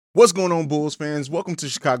What's going on, Bulls fans? Welcome to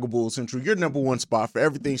Chicago Bulls Central, your number one spot for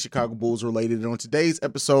everything Chicago Bulls related. And on today's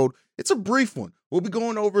episode, it's a brief one. We'll be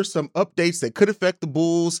going over some updates that could affect the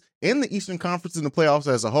Bulls and the Eastern Conference in the playoffs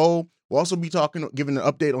as a whole. We'll also be giving an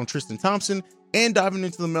update on Tristan Thompson and diving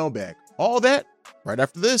into the mailbag. All that right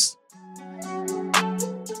after this.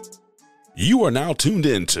 You are now tuned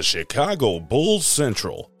in to Chicago Bulls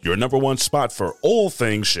Central, your number one spot for all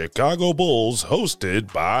things Chicago Bulls,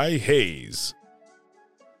 hosted by Hayes.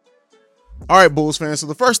 All right, Bulls fans. So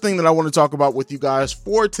the first thing that I want to talk about with you guys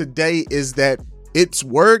for today is that it's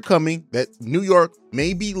word coming that New York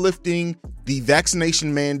may be lifting the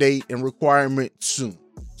vaccination mandate and requirement soon.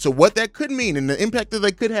 So what that could mean and the impact that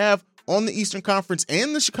they could have on the Eastern Conference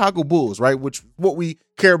and the Chicago Bulls, right, which what we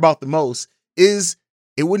care about the most, is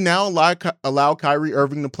it would now allow Kyrie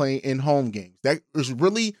Irving to play in home games. That is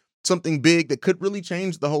really something big that could really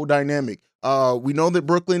change the whole dynamic. We know that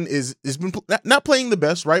Brooklyn has been not playing the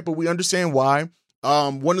best, right? But we understand why.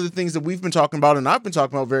 One of the things that we've been talking about and I've been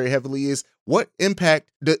talking about very heavily is what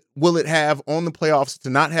impact will it have on the playoffs to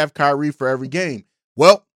not have Kyrie for every game?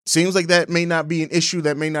 Well, seems like that may not be an issue.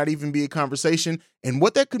 That may not even be a conversation. And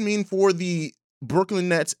what that could mean for the Brooklyn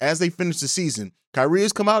Nets as they finish the season. Kyrie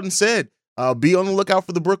has come out and said, be on the lookout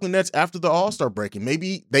for the Brooklyn Nets after the All-Star break. And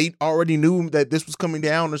maybe they already knew that this was coming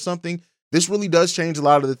down or something. This really does change a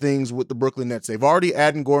lot of the things with the Brooklyn Nets. They've already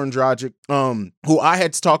added Goran Dragic, who I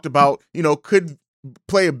had talked about, could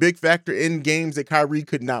play a big factor in games that Kyrie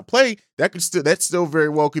could not play. That still very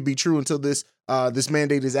well could be true until this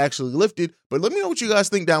mandate is actually lifted. But let me know what you guys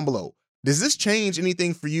think down below. Does this change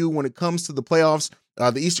anything for you when it comes to the playoffs,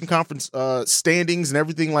 the Eastern Conference standings and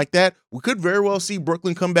everything like that? We could very well see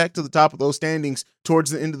Brooklyn come back to the top of those standings towards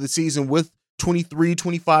the end of the season with 23,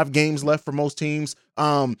 25 games left for most teams.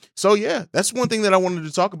 So yeah, that's one thing that I wanted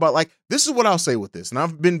to talk about. Like, this is what I'll say with this. And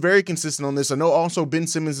I've been very consistent on this. I know also Ben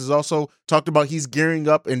Simmons has also talked about he's gearing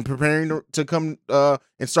up and preparing to come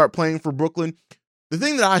and start playing for Brooklyn. The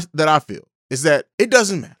thing that I feel is that it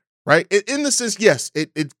doesn't matter, right? In the sense, yes,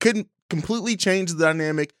 it couldn't completely change the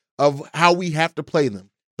dynamic of how we have to play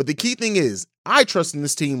them. But the key thing is, I trust in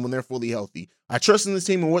this team when they're fully healthy. I trust in this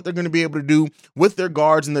team and what they're going to be able to do with their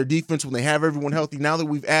guards and their defense when they have everyone healthy. Now that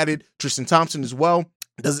we've added Tristan Thompson as well,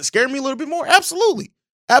 does it scare me a little bit more? Absolutely.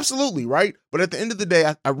 Absolutely, right? But at the end of the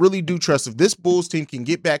day, I really do trust if this Bulls team can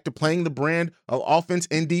get back to playing the brand of offense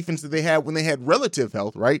and defense that they had when they had relative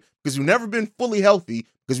health, right? Because we've never been fully healthy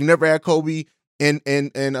because we never had Kobe and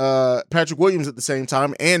Patrick Williams at the same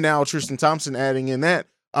time, and now Tristan Thompson adding in that.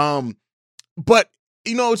 But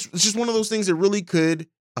it's just one of those things that really could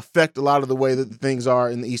affect a lot of the way that the things are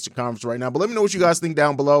in the Eastern Conference right now. But let me know what you guys think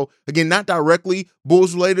down below. Again, not directly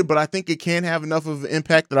Bulls related, but I think it can have enough of an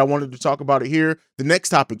impact that I wanted to talk about it here. The next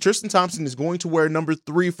topic, Tristan Thompson is going to wear number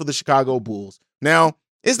 3 for the Chicago Bulls. Now,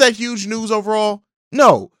 is that huge news overall?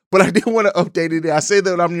 No, but I did want to update it. I say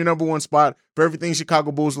that I'm your number one spot for everything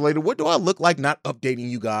Chicago Bulls related. What do I look like not updating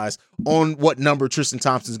you guys on what number Tristan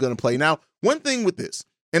Thompson is going to play? Now, one thing with this,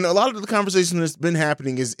 and a lot of the conversation that's been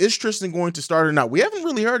happening is Tristan going to start or not? We haven't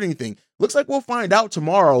really heard anything. Looks like we'll find out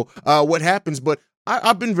tomorrow what happens, but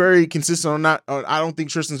I've been very consistent on I don't think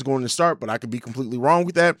Tristan's going to start, but I could be completely wrong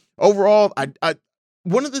with that. Overall, I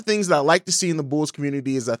one of the things that I like to see in the Bulls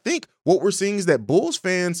community is I think what we're seeing is that Bulls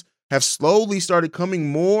fans have slowly started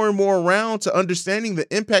coming more and more around to understanding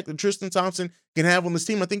the impact that Tristan Thompson can have on this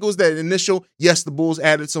team. I think it was that initial, yes, the Bulls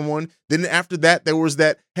added someone. Then after that, there was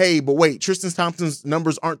that, hey, but wait, Tristan Thompson's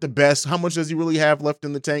numbers aren't the best. How much does he really have left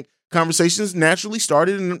in the tank? Conversations naturally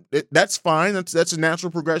started, and that's fine. That's a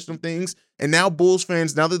natural progression of things. And now Bulls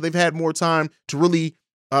fans, now that they've had more time to really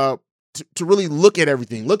to really look at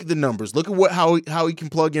everything, look at the numbers, look at how he can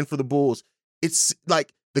plug in for the Bulls. It's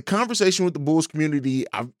like, the conversation with the Bulls community,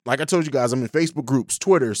 like I told you guys, I'm in Facebook groups,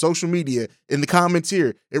 Twitter, social media, in the comments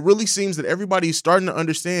here. It really seems that everybody is starting to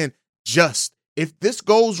understand just if this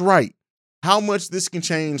goes right, how much this can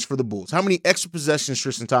change for the Bulls, how many extra possessions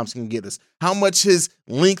Tristan Thompson can get us, how much his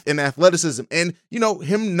length and athleticism, and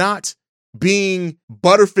him not being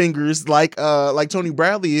Butterfingers like Tony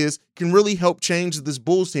Bradley is, can really help change this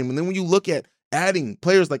Bulls team. And then when you look at adding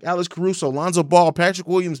players like Alex Caruso, Lonzo Ball, Patrick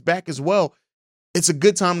Williams back as well, it's a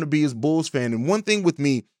good time to be a Bulls fan. And one thing with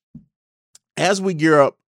me, as we gear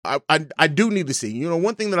up, I do need to see,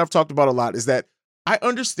 one thing that I've talked about a lot is that I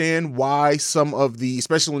understand why some of the,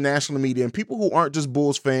 especially national media and people who aren't just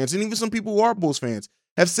Bulls fans, and even some people who are Bulls fans,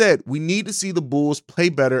 have said we need to see the Bulls play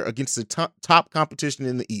better against the top competition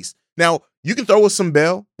in the East. Now, you can throw us some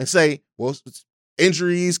bell and say, well, it's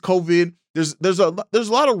injuries, COVID. There's a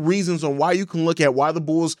lot of reasons on why you can look at why the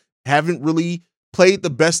Bulls haven't really played the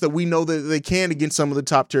best that we know that they can against some of the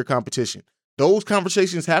top tier competition. Those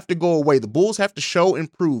conversations have to go away. The Bulls have to show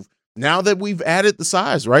and prove. Now that we've added the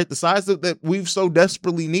size, right? The size that we've so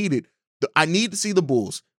desperately needed. I need to see the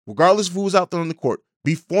Bulls, regardless of who's out there on the court,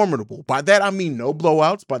 be formidable. By that, I mean no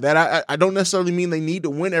blowouts. By that, I don't necessarily mean they need to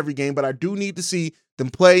win every game, but I do need to see them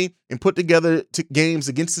play and put together games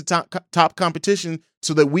against the top competition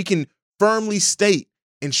so that we can firmly state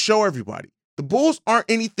and show everybody. The Bulls aren't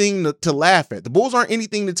anything to laugh at. The Bulls aren't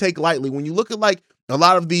anything to take lightly. When you look at like a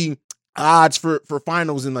lot of the odds for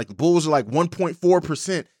finals and like the Bulls are like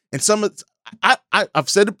 1.4%. And some of I've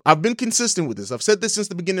said, I've been consistent with this. I've said this since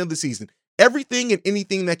the beginning of the season. Everything and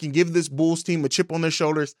anything that can give this Bulls team a chip on their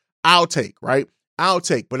shoulders, I'll take, right? I'll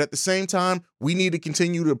take. But at the same time, we need to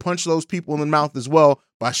continue to punch those people in the mouth as well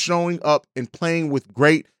by showing up and playing with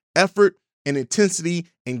great effort and intensity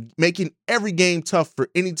and making every game tough for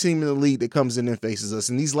any team in the league that comes in and faces us.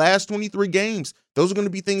 In these last 23 games, those are going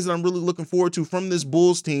to be things that I'm really looking forward to from this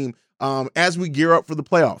Bulls team as we gear up for the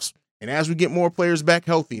playoffs and as we get more players back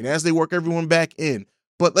healthy and as they work everyone back in.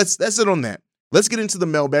 But that's it on that. Let's get into the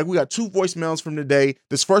mailbag. We got 2 voicemails from today.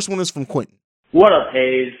 This first one is from Quentin. What up,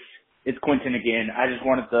 Hayes? It's Quentin again. I just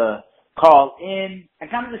wanted to call in and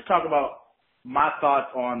kind of just talk about my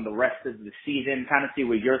thoughts on the rest of the season, kind of see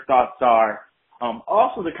what your thoughts are.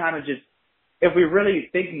 Also to kind of just, if we're really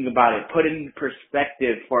thinking about it, put it in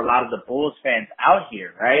perspective for a lot of the Bulls fans out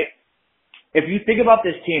here, right? If you think about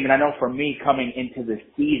this team, and I know for me coming into the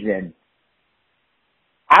season,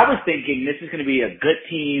 I was thinking this is going to be a good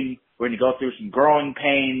team. We're going to go through some growing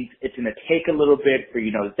pains. It's going to take a little bit for,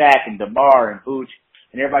 Zach and DeMar and Vooch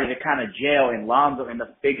and everybody to kind of gel and Lonzo and to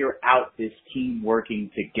figure out this team working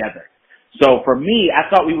together. So for me, I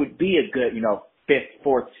thought we would be a good, 5th,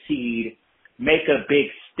 4th seed, make a big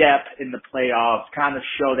step in the playoffs, kind of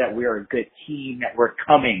show that we're a good team, that we're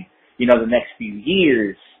coming, the next few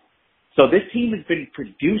years. So this team has been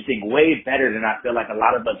producing way better than I feel like a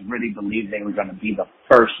lot of us really believed they were going to be the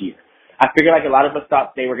first year. I figure like a lot of us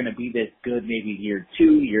thought they were going to be this good maybe year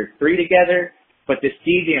 2, year 3 together, but to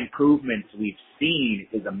see the improvements we've seen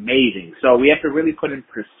is amazing. So we have to really put in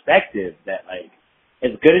perspective that like,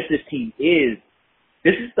 as good as this team is,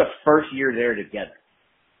 this is the first year they're together,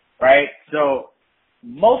 right? So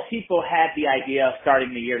most people had the idea of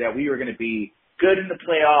starting the year that we were going to be good in the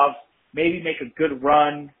playoffs, maybe make a good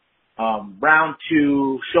run, round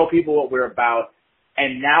 2, show people what we're about.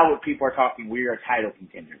 And now what people are talking, we are title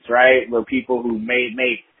contenders, right? We're people who may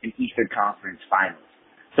make an Eastern Conference Finals.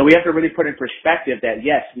 So we have to really put in perspective that,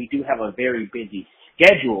 yes, we do have a very busy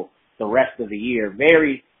schedule the rest of the year,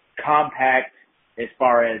 very compact as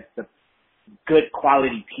far as the good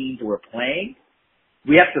quality teams we're playing.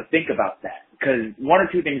 We have to think about that because 1 or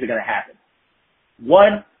 2 things are going to happen.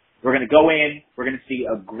 1, we're going to go in, we're going to see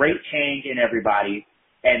a great change in everybody,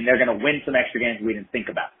 and they're going to win some extra games we didn't think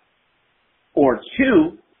about. Or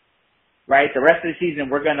 2, right, the rest of the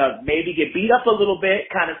season we're going to maybe get beat up a little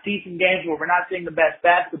bit, kind of see some games where we're not seeing the best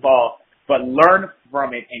basketball, but learn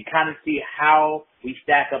from it and kind of see how we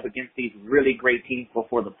stack up against these really great teams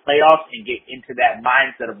before the playoffs and get into that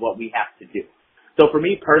mindset of what we have to do. So for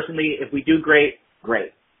me personally, if we do great,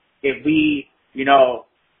 great. If we,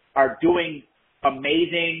 are doing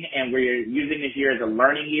amazing and we're using this year as a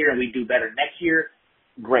learning year and we do better next year,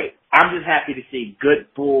 great. I'm just happy to see good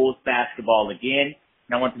Bulls basketball again,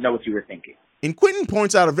 and I want to know what you were thinking. And Quentin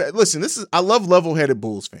points out, listen, I love level-headed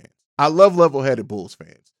Bulls fans. I love level-headed Bulls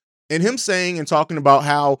fans. And him saying and talking about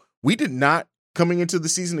how we did not, coming into the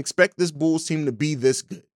season, expect this Bulls team to be this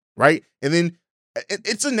good, right? And then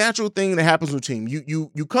it's a natural thing that happens with team.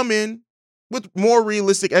 You come in with more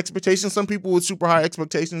realistic expectations, some people with super high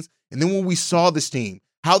expectations, and then when we saw this team,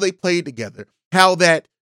 how they played together, how that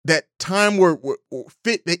time were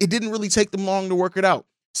fit, it didn't really take them long to work it out.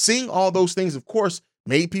 Seeing all those things, of course,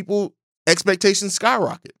 made people expectations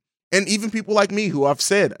skyrocket. And even people like me who I've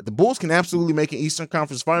said, the Bulls can absolutely make an Eastern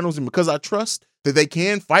Conference Finals. And because I trust that they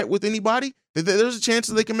can fight with anybody, that there's a chance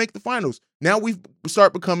that they can make the finals. Now we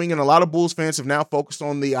start becoming, and a lot of Bulls fans have now focused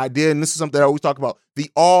on the idea, and this is something I always talk about, the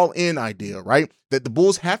all-in idea, right? That the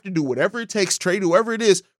Bulls have to do whatever it takes, trade whoever it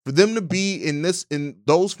is, for them to be in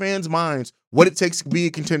those fans' minds what it takes to be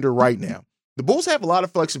a contender right now. The Bulls have a lot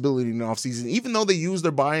of flexibility in the offseason, even though they use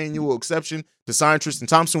their biannual exception to sign Tristan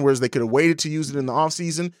Thompson, whereas they could have waited to use it in the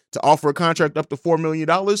offseason to offer a contract up to $4 million,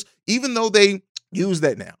 even though they use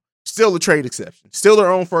that now. Still a trade exception, still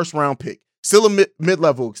their own first-round pick, still a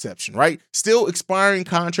mid-level exception, right? Still expiring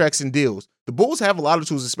contracts and deals. The Bulls have a lot of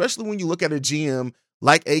tools, especially when you look at a GM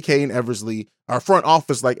like AK and Eversley, or front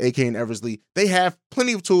office like AK and Eversley. They have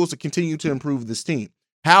plenty of tools to continue to improve this team.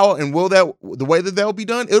 How and the way that that'll be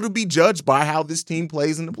done, it'll be judged by how this team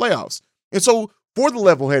plays in the playoffs. And so for the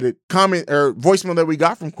level-headed comment or voicemail that we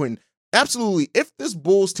got from Quentin, absolutely, if this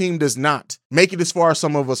Bulls team does not make it as far as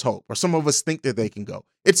some of us hope or some of us think that they can go,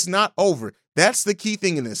 it's not over. That's the key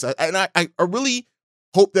thing in this. I really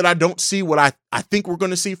hope that I don't see what I think we're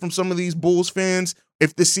going to see from some of these Bulls fans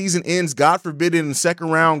if the season ends, God forbid, in the second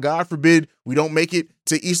round, God forbid we don't make it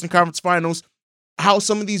to Eastern Conference Finals, how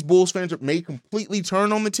some of these Bulls fans may completely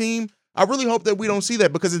turn on the team. I really hope that we don't see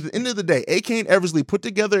that, because at the end of the day, AK and Eversley put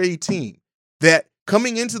together a team that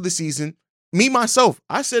coming into the season, me, myself,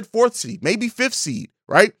 I said 4th seed, maybe 5th seed,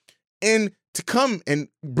 right? And to come and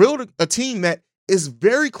build a team that is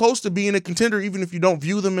very close to being a contender, even if you don't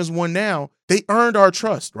view them as one now, they earned our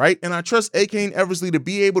trust, right? And I trust AK and Eversley to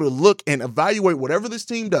be able to look and evaluate whatever this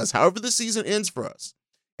team does, however the season ends for us,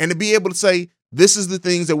 and to be able to say, this is the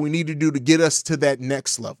things that we need to do to get us to that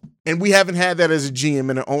next level. And we haven't had that as a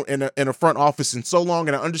GM in a front office in so long,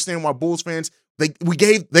 and I understand why Bulls fans, they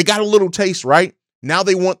got a little taste, right? Now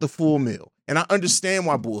they want the full meal, and I understand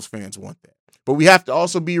why Bulls fans want that. But we have to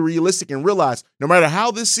also be realistic and realize no matter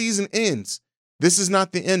how this season ends, this is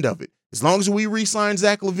not the end of it. As long as we re-sign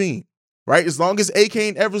Zach LaVine, right? As long as AK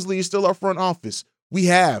and Eversley is still our front office, we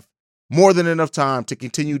have more than enough time to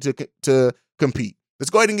continue to compete. Let's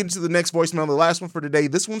go ahead and get into the next voicemail, the last one for today.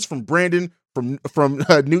 This one's from Brandon from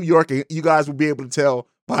New York, and you guys will be able to tell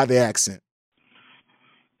by the accent.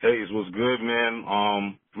 Hey, what's good,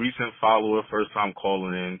 man? Recent follower, first time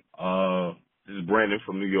calling in. This is Brandon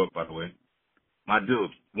from New York, by the way. My dude,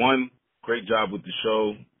 one, great job with the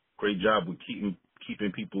show. Great job with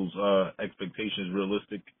keeping people's expectations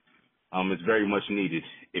realistic. It's very much needed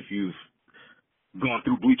if you've gone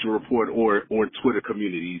through Bleacher Report or Twitter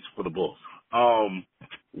communities for the Bulls.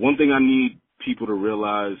 One thing I need people to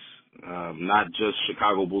realize, not just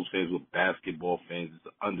Chicago Bulls fans, but basketball fans, is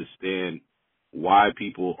to understand why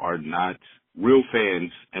people are not real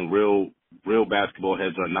fans and real basketball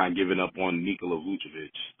heads are not giving up on Nikola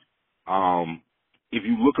Vucevic. If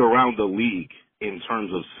you look around the league in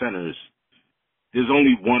terms of centers, there's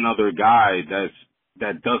only one other guy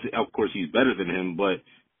that does it. Of course, he's better than him, but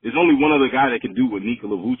there's only one other guy that can do what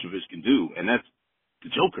Nikola Vucevic can do, and that's the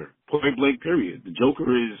Joker. Point blank, period. The Joker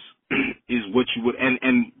is what you would,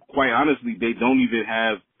 and quite honestly, they don't even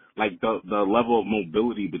have, like, the level of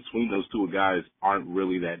mobility between those two guys aren't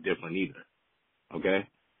really that different either. Okay?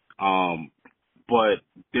 But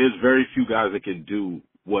there's very few guys that can do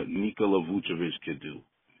what Nikola Vucevic could do.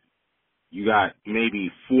 You got maybe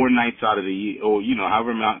 4 nights out of the year, or,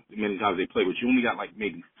 however many times they play, but you only got like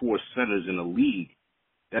maybe 4 centers in the league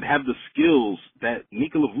that have the skills that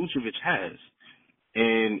Nikola Vucevic has.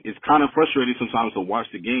 And it's kind of frustrating sometimes to watch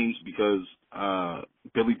the games because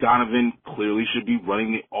Billy Donovan clearly should be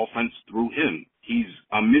running the offense through him. He's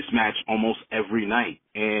a mismatch almost every night.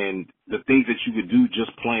 And the things that you could do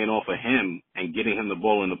just playing off of him and getting him the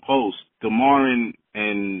ball in the post, DeMar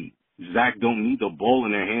and Zach don't need the ball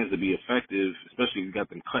in their hands to be effective, especially if you got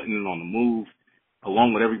them cutting in on the move,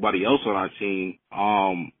 along with everybody else on our team.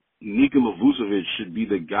 Nikola Vucevic should be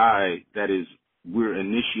the guy that we're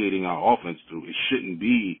initiating our offense through. It shouldn't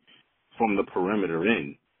be from the perimeter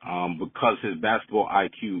in, because his basketball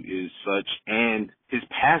IQ is such and his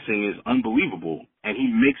passing is unbelievable, and he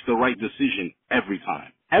makes the right decision every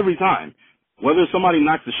time. Every time. Whether somebody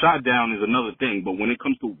knocks the shot down is another thing, but when it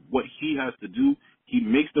comes to what he has to do, he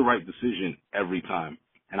makes the right decision every time.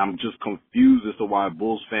 And I'm just confused as to why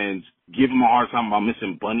Bulls fans give him a hard time about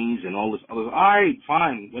missing bunnies and all this other. All right,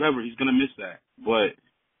 fine, whatever. He's going to miss that. But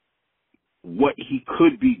what he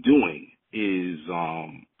could be doing is,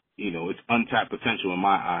 it's untapped potential in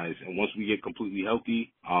my eyes. And once we get completely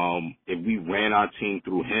healthy, if we ran our team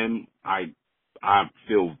through him, I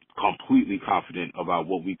feel completely confident about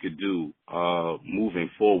what we could do moving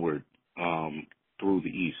forward through the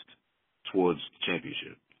East towards the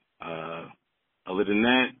championship. Other than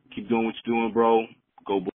that, keep doing what you're doing, bro.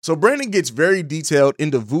 Go Bulls. So Brandon gets very detailed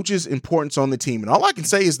into Vooch's importance on the team. And all I can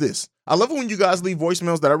say is this. I love it when you guys leave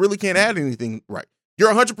voicemails that I really can't add anything right.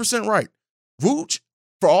 You're 100% right. Vooch,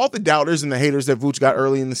 for all the doubters and the haters that Vooch got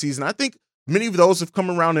early in the season, I think many of those have come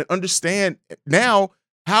around and understand now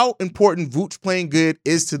how important Vooch playing good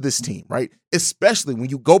is to this team, right? Especially when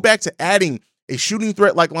you go back to adding a shooting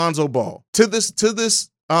threat like Lonzo Ball to this team,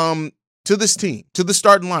 to the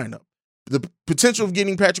starting lineup. The potential of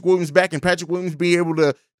getting Patrick Williams back and Patrick Williams being able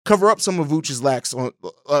to cover up some of Vooch's lacks on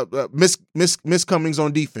miscomings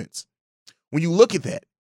on defense. When you look at that,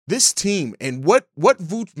 this team and what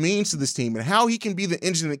Vooch means to this team and how he can be the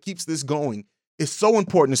engine that keeps this going is so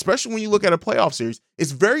important, especially when you look at a playoff series.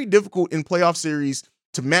 It's very difficult in playoff series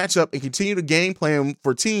to match up and continue to game plan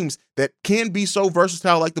for teams that can be so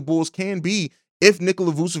versatile like the Bulls can be if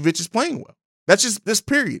Nikola Vucevic is playing well. That's just this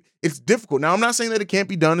period. It's difficult. Now, I'm not saying that it can't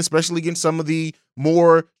be done, especially against some of the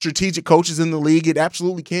more strategic coaches in the league. It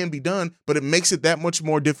absolutely can be done, but it makes it that much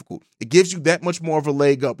more difficult. It gives you that much more of a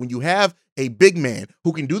leg up when you have a big man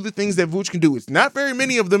who can do the things that Vooch can do. It's not very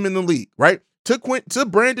many of them in the league, right? To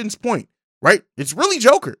Brandon's point, right? It's really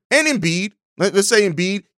Joker and Embiid. Let's say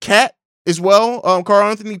Embiid, Cat as well,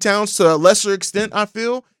 Karl-Anthony Towns to a lesser extent, I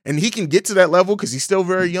feel, and he can get to that level because he's still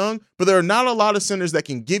very young, but there are not a lot of centers that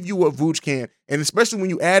can give you what Vooch can, and especially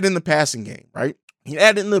when you add in the passing game, right? You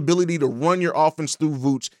add in the ability to run your offense through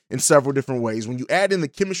Vooch in several different ways. When you add in the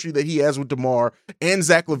chemistry that he has with DeMar and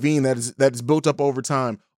Zach LaVine that is built up over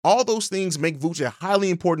time, all those things make Vooch a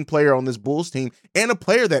highly important player on this Bulls team and a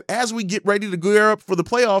player that, as we get ready to gear up for the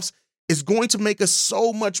playoffs, is going to make us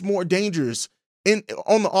so much more dangerous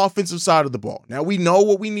on the offensive side of the ball. Now, we know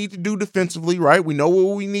what we need to do defensively, right? We know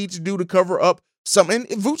what we need to do to cover up some. And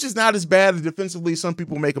Vooch is not as bad defensively as some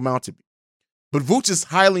people make him out to be. But Vooch is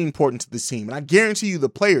highly important to this team. And I guarantee you the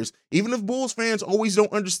players, even if Bulls fans always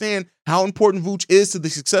don't understand how important Vooch is to the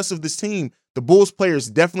success of this team, the Bulls players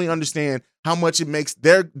definitely understand how much it makes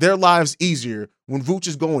their lives easier when Vooch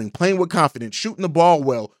is going, playing with confidence, shooting the ball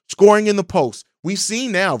well, scoring in the post. We've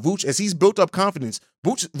seen now Vooch, as he's built up confidence,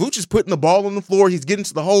 Vooch is putting the ball on the floor. He's getting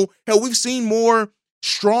to the hole. Hell, we've seen more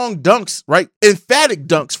strong dunks, right? Emphatic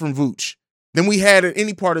dunks from Vooch than we had at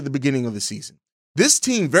any part of the beginning of the season. This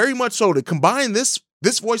team, very much so, to combine this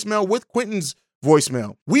voicemail with Quentin's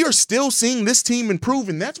voicemail, we are still seeing this team improve,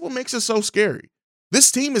 and that's what makes it so scary.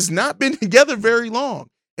 This team has not been together very long,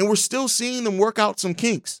 and we're still seeing them work out some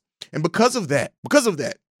kinks. And because of that,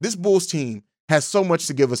 this Bulls team has so much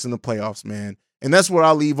to give us in the playoffs, man. And that's what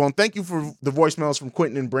I'll leave on. Thank you for the voicemails from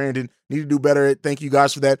Quentin and Brandon. Need to do better. Thank you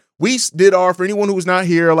guys for that. We did for anyone who was not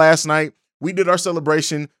here last night, we did our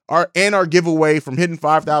celebration our giveaway from hitting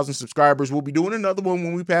 5,000 subscribers. We'll be doing another one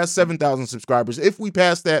when we pass 7,000 subscribers, if we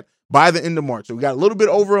pass that by the end of March. So we got a little bit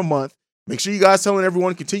over a month. Make sure you guys telling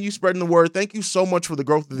everyone, continue spreading the word. Thank you so much for the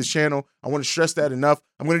growth of this channel. I want to stress that enough.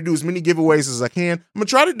 I'm going to do as many giveaways as I can. I'm going to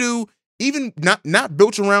try to do, even not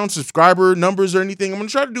built around subscriber numbers or anything, I'm going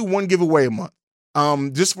to try to do one giveaway a month.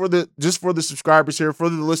 Just for the subscribers here, for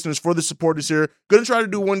the listeners, for the supporters here. Gonna try to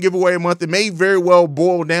do one giveaway a month. It may very well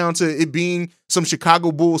boil down to it being some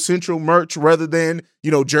Chicago Bulls Central merch rather than,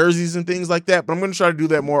 jerseys and things like that. But I'm gonna try to do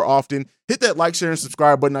that more often. Hit that like, share, and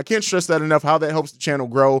subscribe button. I can't stress that enough, how that helps the channel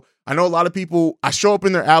grow. I know a lot of people, I show up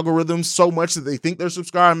in their algorithms so much that they think they're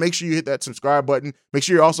subscribed. Make sure you hit that subscribe button. Make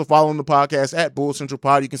sure you're also following the podcast at Bulls Central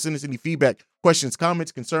Pod. You can send us any feedback, questions,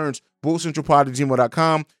 comments, concerns,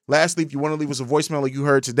 bullscentralpod@gmail.com. Lastly, if you want to leave us a voicemail like you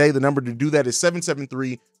heard today, the number to do that is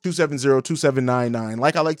 773-270-2799.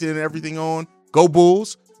 Like I like to end everything on, go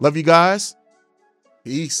Bulls. Love you guys.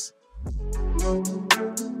 Peace.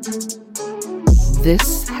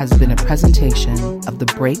 This has been a presentation of the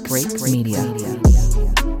Break Media.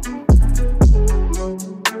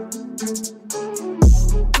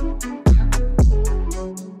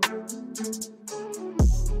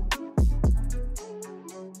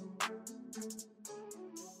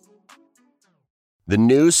 The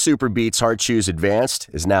new Super Beats Heart Chews Advanced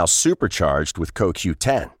is now supercharged with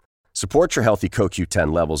CoQ10. Support your healthy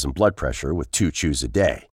CoQ10 levels and blood pressure with 2 chews a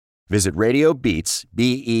day. Visit RadioBeats,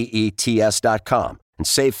 BEETS.com and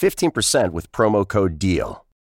save 15% with promo code DEAL.